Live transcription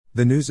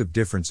The news of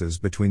differences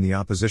between the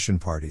opposition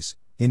parties,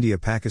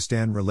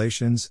 India-Pakistan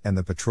relations and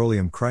the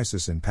petroleum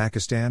crisis in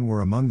Pakistan were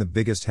among the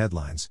biggest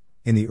headlines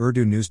in the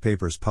Urdu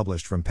newspapers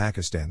published from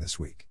Pakistan this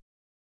week.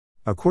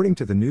 According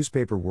to the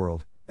newspaper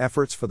World,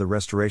 efforts for the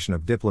restoration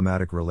of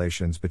diplomatic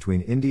relations between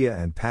India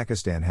and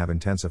Pakistan have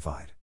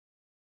intensified.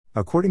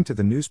 According to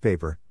the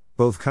newspaper,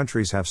 both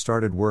countries have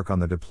started work on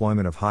the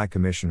deployment of high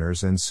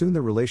commissioners, and soon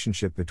the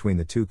relationship between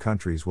the two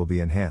countries will be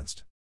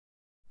enhanced.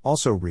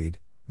 Also read,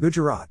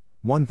 Gujarat,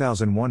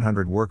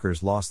 1,100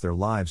 workers lost their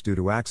lives due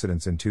to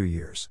accidents in 2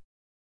 years.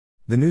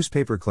 The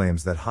newspaper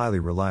claims that highly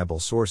reliable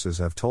sources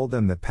have told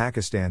them that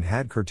Pakistan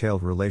had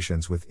curtailed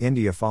relations with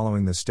India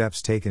following the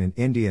steps taken in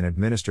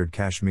Indian-administered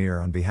Kashmir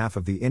on behalf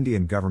of the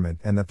Indian government,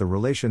 and that the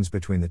relations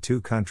between the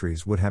two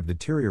countries would have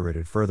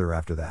deteriorated further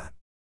after that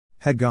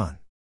had gone.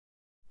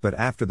 But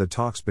after the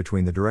talks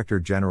between the Director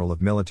General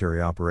of Military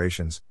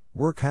Operations,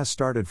 work has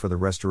started for the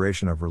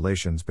restoration of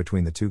relations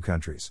between the two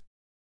countries.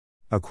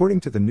 According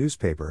to the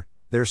newspaper,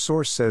 their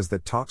source says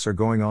that talks are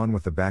going on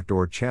with the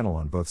backdoor channel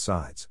on both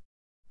sides.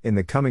 In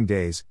the coming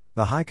days,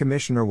 the High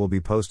Commissioner will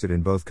be posted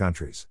in both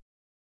countries.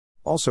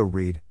 Also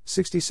read,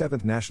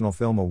 67th National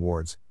Film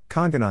Awards,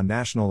 Kangana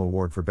National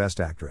Award for Best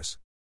Actress.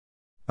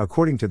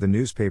 According to the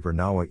newspaper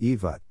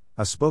Nawa-e-Vut,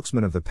 a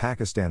spokesman of the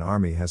Pakistan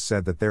Army has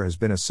said that there has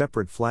been a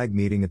separate flag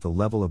meeting at the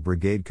level of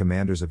brigade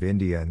commanders of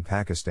India and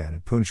Pakistan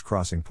at Poonch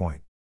Crossing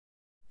Point.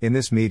 In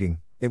this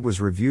meeting, it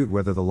was reviewed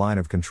whether the line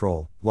of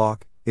control,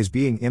 LOC, is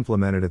being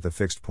implemented at the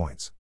fixed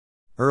points.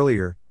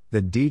 Earlier,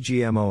 the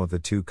DGMO of the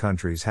two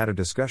countries had a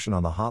discussion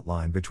on the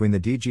hotline between the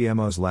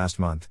DGMOs last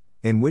month,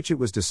 in which it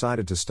was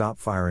decided to stop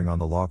firing on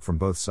the LOC from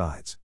both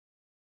sides.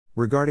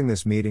 Regarding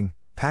this meeting,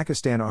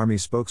 Pakistan Army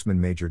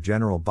spokesman Major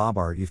General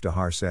Babar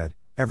Iftikhar said,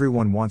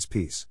 "Everyone wants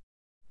peace.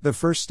 The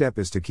first step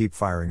is to keep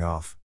firing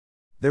off.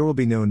 There will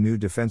be no new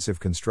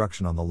defensive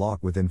construction on the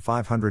LOC within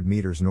 500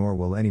 meters, nor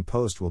will any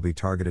post will be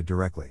targeted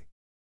directly."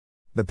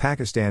 The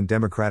Pakistan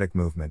Democratic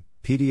Movement,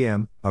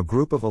 PDM, a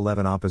group of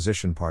 11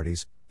 opposition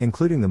parties,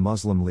 including the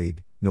Muslim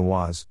League,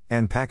 Nawaz,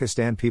 and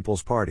Pakistan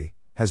People's Party,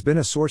 has been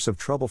a source of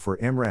trouble for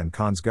Imran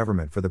Khan's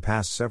government for the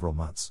past several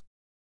months.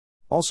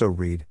 Also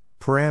read,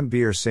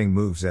 Parambir Singh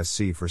moves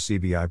SC for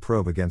CBI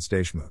probe against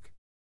Deshmukh.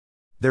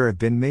 There have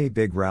been many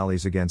big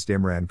rallies against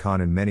Imran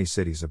Khan in many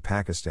cities of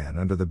Pakistan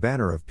under the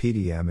banner of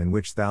PDM, in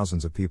which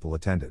thousands of people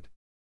attended.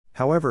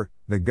 However,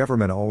 the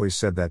government always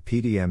said that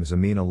PDM is a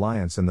mean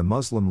alliance and the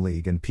Muslim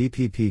League and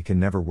PPP can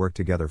never work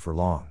together for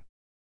long.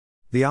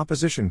 The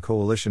opposition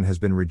coalition has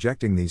been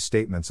rejecting these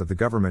statements of the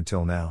government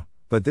till now,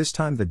 but this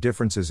time the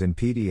differences in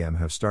PDM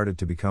have started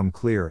to become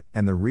clear,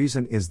 and the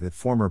reason is that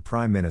former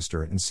Prime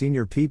Minister and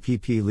senior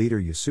PPP leader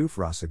Yusuf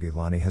Raza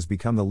Gilani has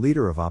become the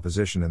leader of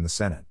opposition in the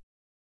Senate.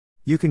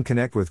 You can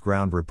connect with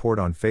Ground Report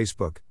on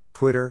Facebook,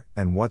 Twitter,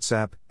 and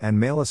WhatsApp, and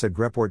mail us at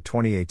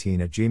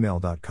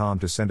greport2018@gmail.com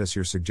to send us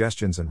your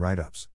suggestions and write-ups.